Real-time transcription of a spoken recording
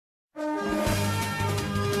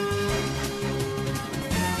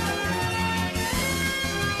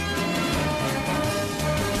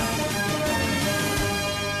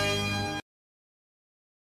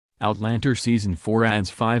Outlander Season 4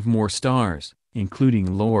 adds 5 more stars,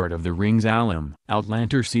 including Lord of the Rings Alum.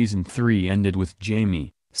 Outlander Season 3 ended with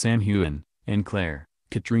Jamie, Sam Heughan, and Claire,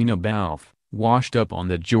 Katrina Balfe, washed up on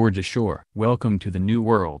the Georgia shore. Welcome to the New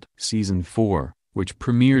World. Season 4, which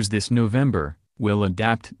premieres this November, will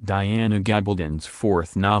adapt Diana Gabaldon's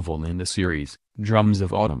 4th novel in the series, Drums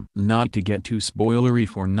of Autumn. Not to get too spoilery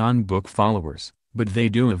for non-book followers, but they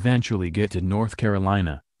do eventually get to North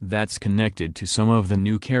Carolina, that's connected to some of the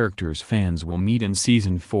new characters fans will meet in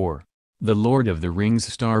Season 4. The Lord of the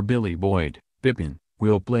Rings star Billy Boyd, Pippin,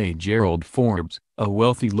 will play Gerald Forbes, a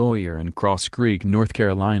wealthy lawyer in Cross Creek, North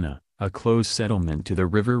Carolina, a close settlement to the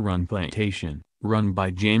River Run plantation, run by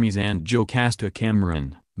Jamie's Aunt Jocasta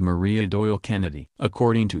Cameron, Maria Doyle Kennedy.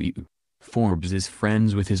 According to EU, Forbes is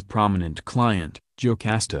friends with his prominent client,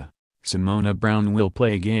 Jocasta. Simona Brown will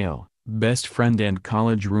play Gail, best friend and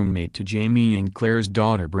college roommate to Jamie and Claire's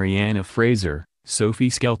daughter Brianna Fraser. Sophie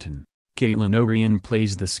Skelton, Caitlin O'Brien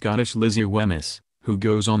plays the Scottish Lizzie Wemyss, who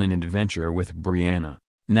goes on an adventure with Brianna.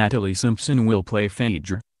 Natalie Simpson will play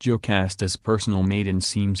Phaedra, Jocasta's personal maid and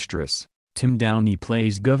seamstress. Tim Downey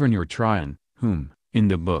plays Governor Tryon, whom, in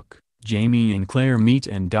the book, Jamie and Claire meet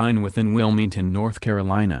and dine with in Wilmington, North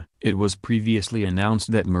Carolina. It was previously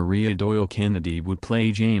announced that Maria Doyle Kennedy would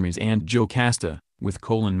play Jamie's Aunt Jocasta, with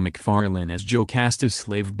Colin McFarlane as Jocasta's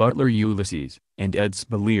slave butler Ulysses, and Ed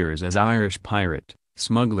Speleers as Irish pirate,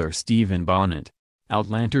 smuggler Stephen Bonnet.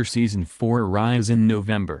 Outlander Season 4 arrives in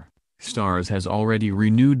November. Starz has already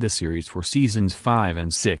renewed the series for Seasons 5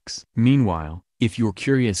 and 6. Meanwhile, if you're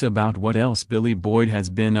curious about what else Billy Boyd has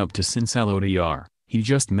been up to since LOTR, he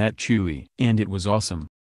just met Chewie. And it was awesome.